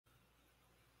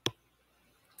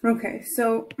Okay,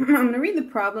 so I'm going to read the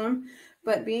problem,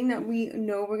 but being that we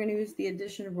know we're going to use the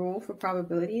addition rule for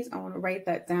probabilities, I want to write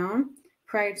that down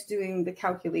prior to doing the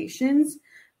calculations.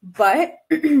 But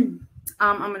I'm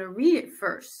going to read it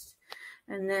first,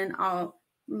 and then I'll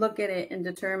look at it and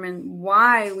determine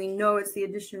why we know it's the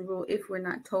addition rule if we're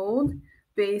not told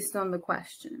based on the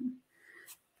question.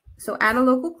 So at a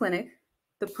local clinic,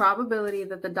 the probability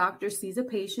that the doctor sees a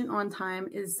patient on time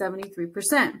is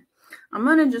 73%. I'm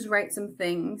going to just write some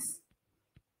things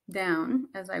down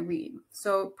as I read.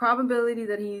 So probability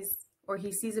that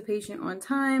he sees a patient on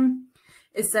time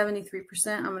is 73%.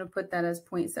 I'm going to put that as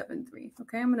 0.73.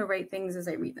 Okay, I'm going to write things as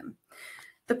I read them.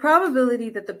 The probability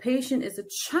that the patient is a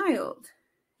child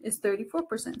is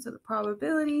 34%. So the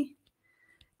probability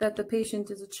that the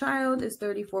patient is a child is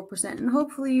 34%. And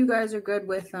hopefully you guys are good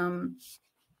with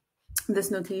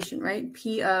this notation, right?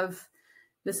 P of,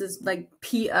 this is like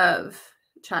P of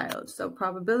child. So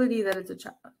probability that it's a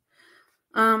child.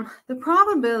 The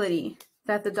probability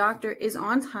that the doctor is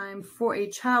on time for a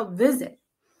child visit.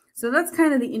 So that's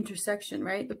kind of the intersection,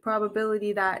 right? The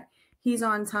probability that he's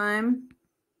on time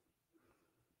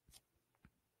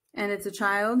and it's a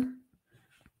child,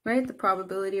 right? The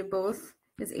probability of both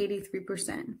is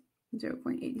 83%,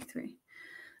 0.83.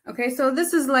 Okay, so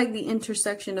this is like the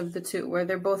intersection of the two where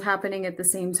they're both happening at the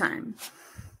same time.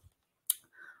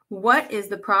 What is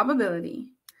the probability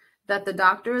that the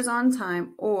doctor is on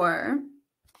time or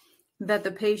that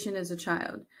the patient is a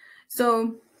child?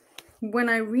 So when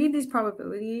I read these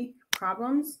probability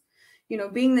problems,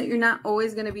 being that you're not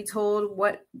always going to be told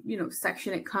what,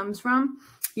 section it comes from,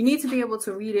 you need to be able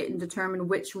to read it and determine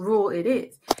which rule it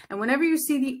is. And whenever you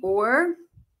see the or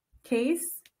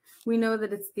case, we know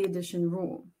that it's the addition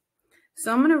rule.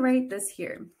 So I'm going to write this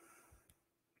here.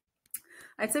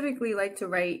 I typically like to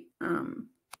write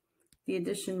the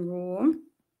addition rule,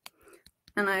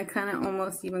 and I kind of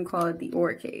almost even call it the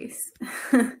or case.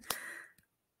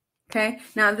 Okay,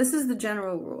 now this is the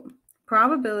general rule.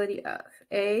 Probability of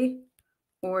A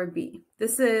or B.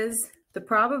 This is the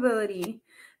probability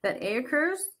that A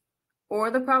occurs, or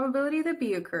the probability that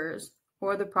B occurs,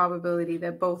 or the probability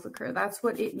that both occur. That's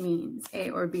what it means, A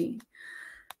or B.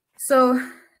 So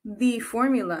the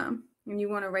formula, and you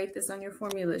want to write this on your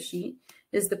formula sheet,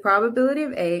 is the probability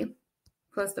of A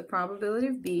plus the probability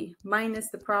of B minus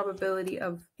the probability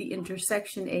of the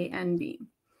intersection A and B.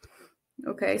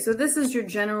 Okay, so this is your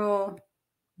general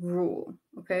rule,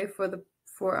 okay, for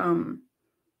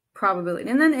probability.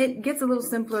 And then it gets a little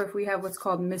simpler if we have what's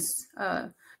called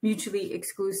mutually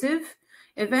exclusive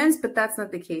events, but that's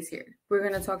not the case here. We're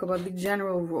going to talk about the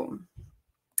general rule.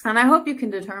 And I hope you can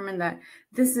determine that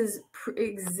this is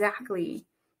exactly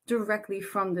directly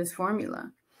from this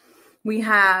formula. We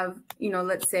have,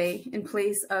 let's say in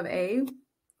place of A,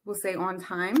 we'll say on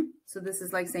time. So this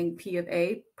is like saying P of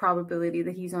A, probability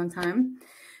that he's on time.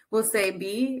 We'll say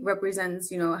B represents,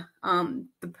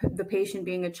 the patient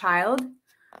being a child.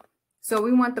 So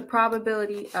we want the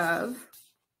probability of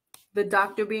the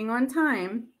doctor being on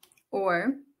time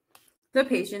or the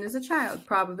patient is a child,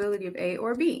 probability of A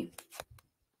or B.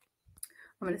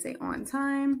 I'm going to say on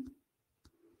time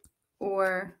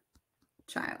or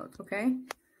child, okay?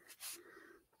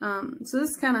 So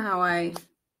this is kind of how I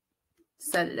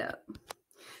set it up.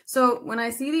 So when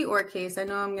I see the or case, I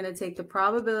know I'm going to take the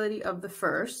probability of the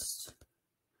first,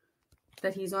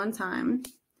 that he's on time.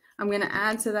 I'm going to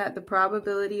add to that the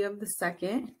probability of the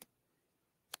second,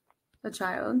 a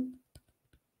child.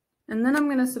 And then I'm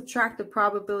going to subtract the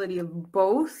probability of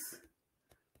both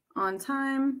on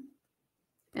time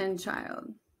and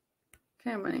child.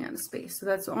 Okay, I'm running out of space. So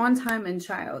that's on time and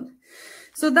child.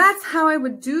 So that's how I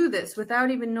would do this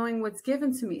without even knowing what's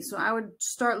given to me. So I would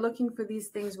start looking for these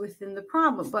things within the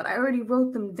problem, but I already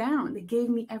wrote them down. They gave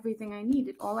me everything I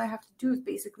needed. All I have to do is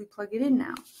basically plug it in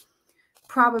now.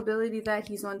 Probability that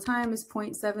he's on time is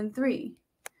 0.73,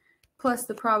 plus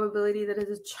the probability that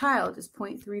it's a child is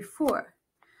 0.34,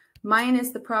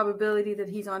 minus the probability that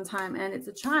he's on time and it's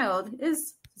a child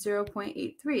is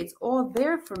 0.83. It's all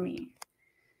there for me.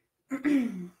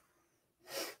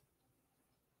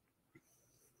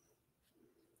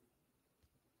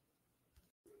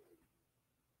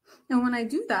 And when I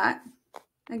do that,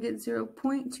 I get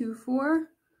 0.24.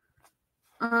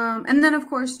 And then, of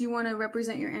course, you want to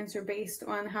represent your answer based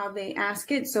on how they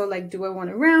ask it. So, like, do I want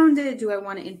to round it? Do I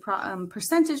want it in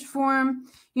percentage form?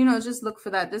 Just look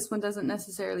for that. This one doesn't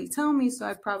necessarily tell me, so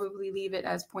I'd probably leave it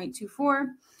as 0.24.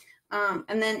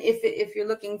 And then if you're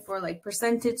looking for like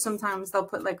percentage, sometimes they'll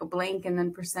put like a blank and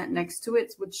then percent next to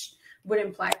it, which would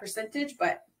imply percentage.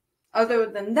 But other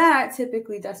than that,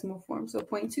 typically decimal form. So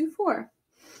 0.24.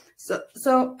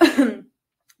 So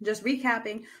Just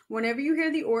recapping, whenever you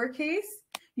hear the or case,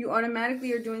 you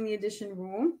automatically are doing the addition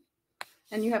rule,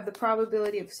 and you have the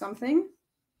probability of something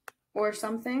or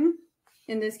something,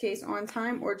 in this case on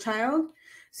time or child.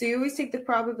 So you always take the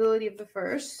probability of the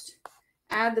first,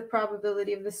 add the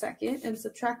probability of the second, and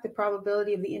subtract the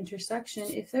probability of the intersection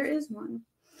if there is one.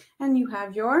 And you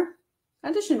have your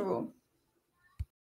addition rule.